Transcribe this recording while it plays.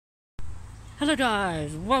Hello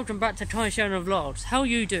guys, welcome back to Sheridan Vlogs. How are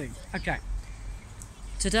you doing? Okay.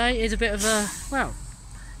 Today is a bit of a, well,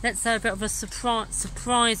 let's say a bit of a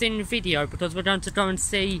surprising video because we're going to go and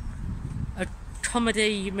see a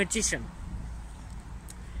comedy magician.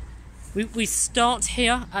 We start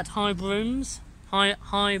here at High Brooms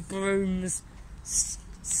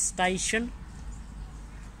Station.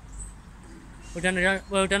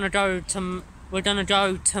 We're gonna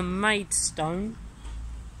go to Maidstone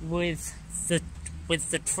with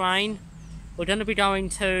the train. We're going to be going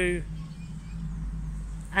to,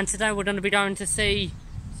 and today we're going to be going to see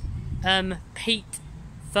Pete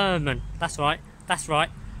Firman. That's right,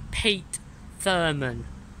 Pete Firman,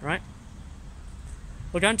 right?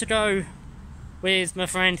 We're going to go with my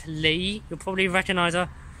friend Lee. You'll probably recognise her.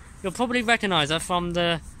 You'll probably recognise her from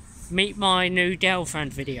the Meet My New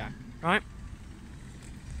Girlfriend video, right?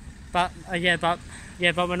 But but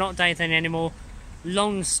we're not dating anymore.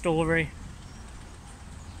 Long story.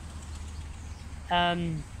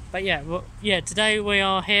 But today we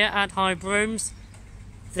are here at High Brooms.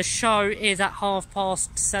 The show is at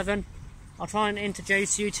 7:30. I'll try and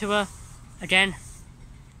introduce you to her again.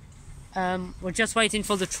 We're just waiting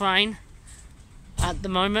for the train at the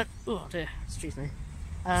moment. Oh dear, excuse me.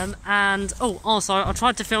 And also I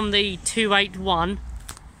tried to film the 281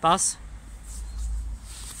 bus.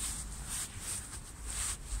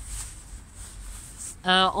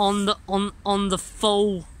 On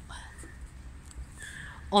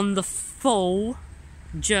the full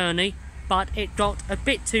journey, but it got a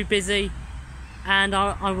bit too busy, and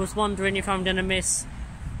I was wondering if I'm going to miss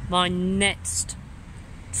my next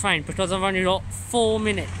train because I've only got 4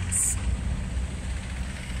 minutes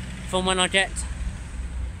from when I get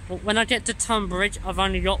to Tunbridge. I've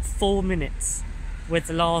only got 4 minutes with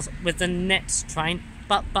the next train,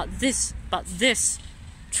 but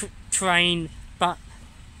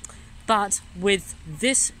with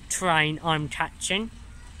this train I'm catching,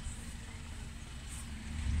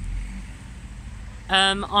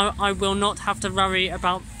 I will not have to worry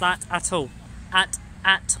about that at all.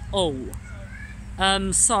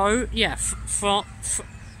 So yeah,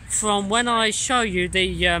 from when I show you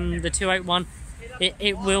the 281,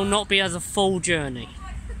 it will not be as a full journey.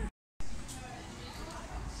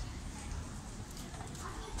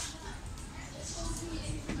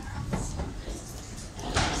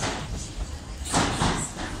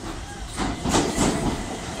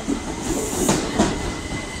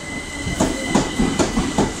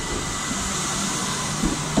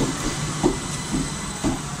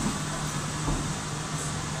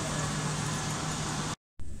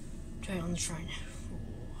 On the train.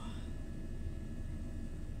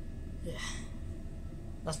 Yeah,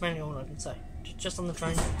 that's mainly all I can say. Just on the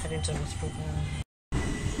train, heading to hospital.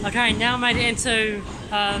 Okay, now made it into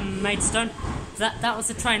Maidstone. That was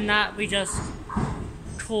the train that we just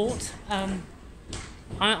caught. I'm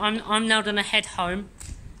now gonna head home.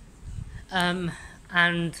 And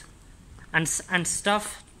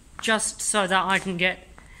stuff, just so that I can get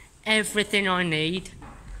everything I need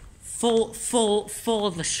for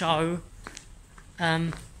the show,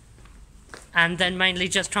 and then mainly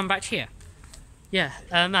just come back here. Yeah,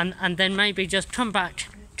 and then maybe just come back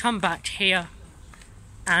here,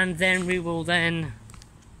 and then we will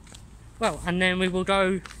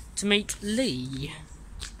go to meet Lee.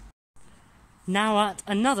 Now at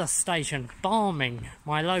another station, Barming,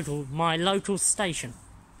 my local station.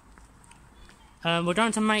 We're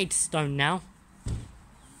going to Maidstone now.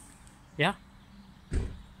 Yeah.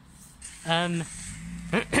 And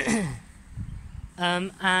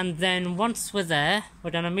then once we're there,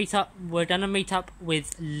 we're gonna meet up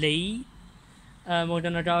with Lee. We're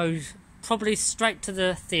gonna go probably straight to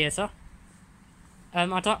the theatre.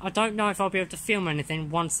 I don't know if I'll be able to film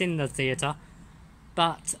anything once in the theatre,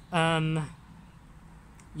 but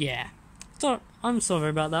yeah. So I'm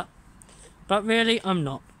sorry about that, but really I'm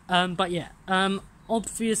not. But yeah.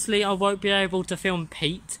 Obviously I won't be able to film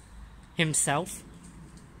Pete himself.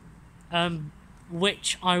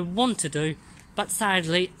 Which I want to do, but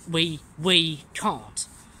sadly we can't.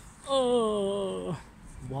 Oh,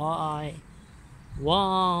 why?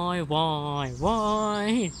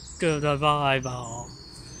 Good Bible.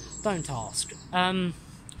 Don't ask. The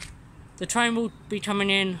train will be coming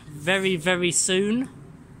in very, very soon.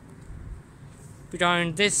 We're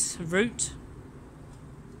going this route.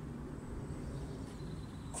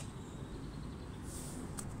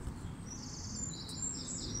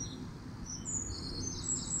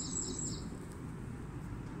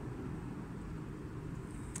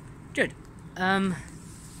 Good. Yeah,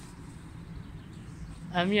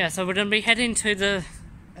 so we're going to be heading to the...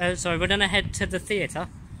 we're going to head to the theatre.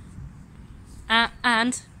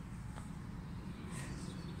 And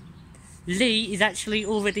Lee is actually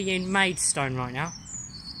already in Maidstone right now.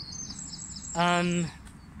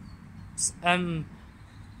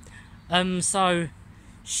 So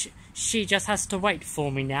she just has to wait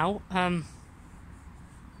for me now.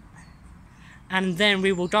 And then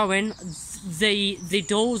we will go in. The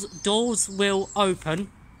doors will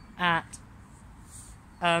open at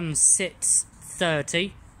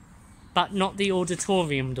 6:30, but not the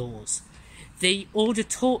auditorium doors. The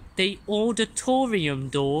auditorium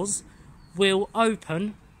doors will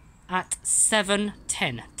open at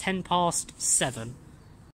 7:10, 7:10.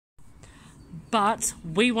 But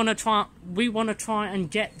we want to try and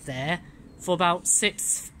get there for about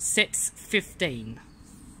 6:15.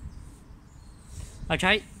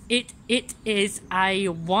 Okay, it is a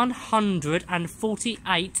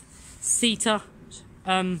 148 seater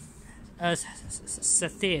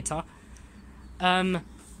theatre,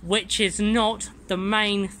 which is not the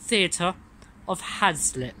main theatre of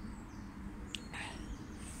Hazlitt.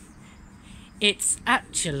 It's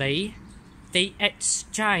actually the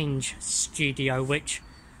Exchange Studio, which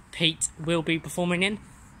Pete will be performing in.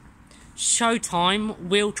 Showtime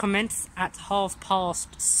will commence at half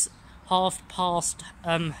past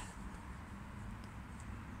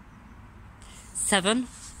 7.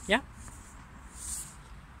 Yeah,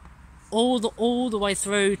 all the way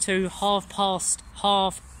through to half past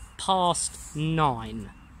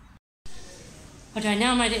 9. Okay,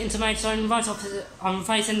 now I made it into Maidstone, right opposite. I'm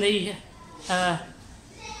facing the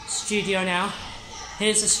studio now.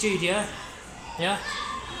 Here's the studio. Yeah.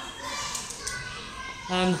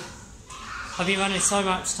 I've been running so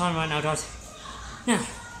much time right now, guys. Yeah.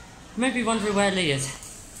 You may be wondering where Lee is.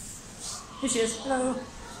 Here she is. Hello.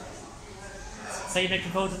 So you're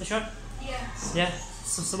looking forward to the show? Yes. Yeah.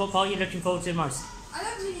 So what part are you looking forward to most? I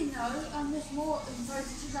don't really know. I'm just more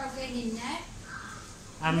focused about getting in there.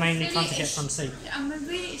 I'm mainly trying to get front seat. I'm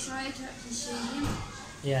really excited to actually see him.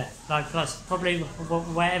 Yeah, like plus probably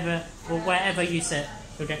wherever you sit,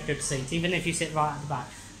 you'll get good seats, even if you sit right at the back.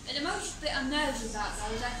 And the most bit I'm nervous about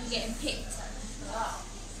though is actually getting picked.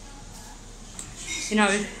 You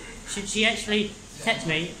know, she actually texted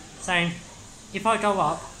me saying, if I go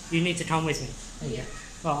up, you need to come with me. Yeah.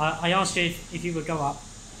 Well, I asked you if you would go up,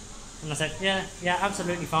 and I said, yeah,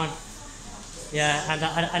 absolutely fine. Yeah,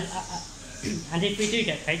 and if we do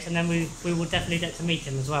get picked, and then we will definitely get to meet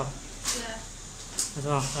him as well. Yeah. As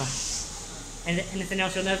well. So. Anything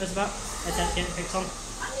else you're nervous about? Getting picked on?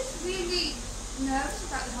 I'm just really nervous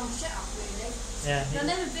about the whole setup, really. Yeah. I've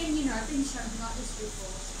never been, I've been to something like this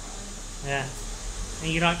before. So. Yeah. And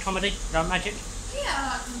you like comedy? You like magic? Yeah,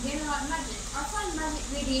 I like comedy and I like magic. I find magic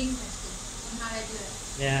really interesting on how they do it.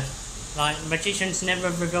 Yeah. Like, magicians never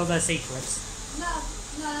reveal their secrets. No,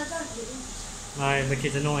 they don't really. No, which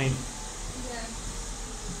is annoying. Yeah.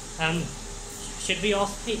 Should we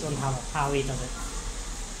ask Pete on how he does it?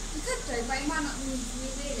 You could do, but you might not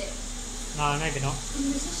reveal it. No, maybe not. The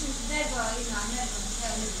musicians never, never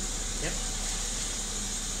tell him. Yep.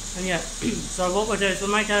 And yeah, so what we'll do is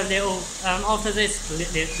we'll make a little, after this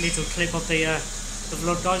little clip of the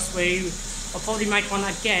vlog, guys, I'll probably make one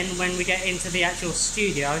again when we get into the actual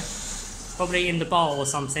studio, probably in the bar or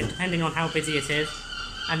something, depending on how busy it is.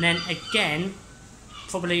 And then again,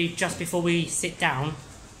 probably just before we sit down,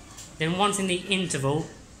 then once in the interval,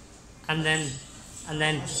 and then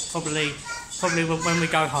probably when we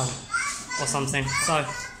go home or something. So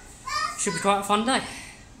should be quite a fun day.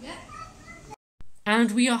 Yeah.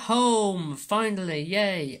 And we are home finally!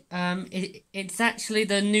 Yay! It's actually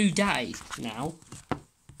the new day now.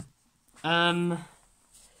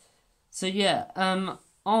 So yeah.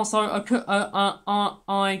 Also,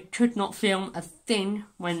 I could not film a thing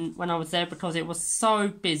when I was there because it was so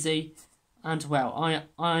busy. And well,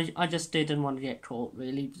 I just didn't want to get caught,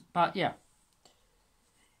 really. But yeah.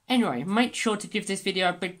 Anyway, make sure to give this video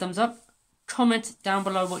a big thumbs up. Comment down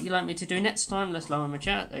below what you'd like me to do next time. Let's lower my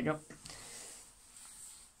chat. There you go.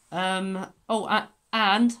 And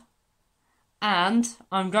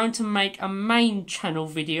I'm going to make a main channel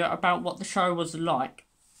video about what the show was like.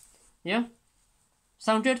 Yeah?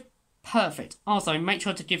 Sound good? Perfect. Also, make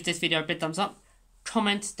sure to give this video a big thumbs up.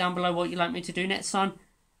 Comment down below what you'd like me to do next time.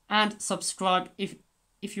 And subscribe if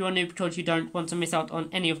you are new because you don't want to miss out on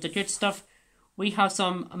any of the good stuff. We have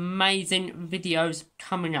some amazing videos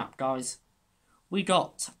coming up, guys. We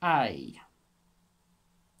got a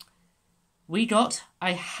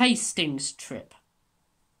Hastings trip.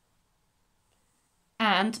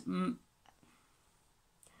 And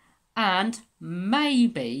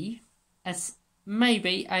maybe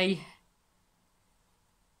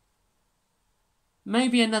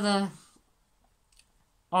another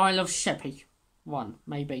Isle of Sheppey one,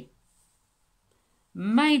 maybe.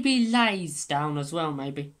 Maybe Laysdown as well,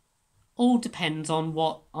 maybe. All depends on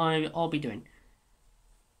what I'll be doing.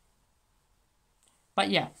 But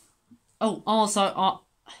yeah. Oh, also,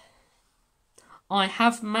 I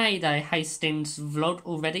have made a Hastings vlog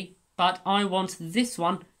already, but I want this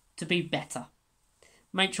one to be better.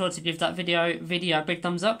 Make sure to give that video a big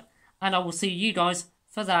thumbs up, and I will see you guys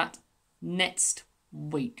for that next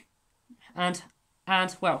week.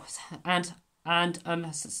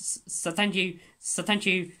 So thank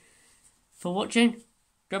you for watching.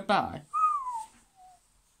 Goodbye.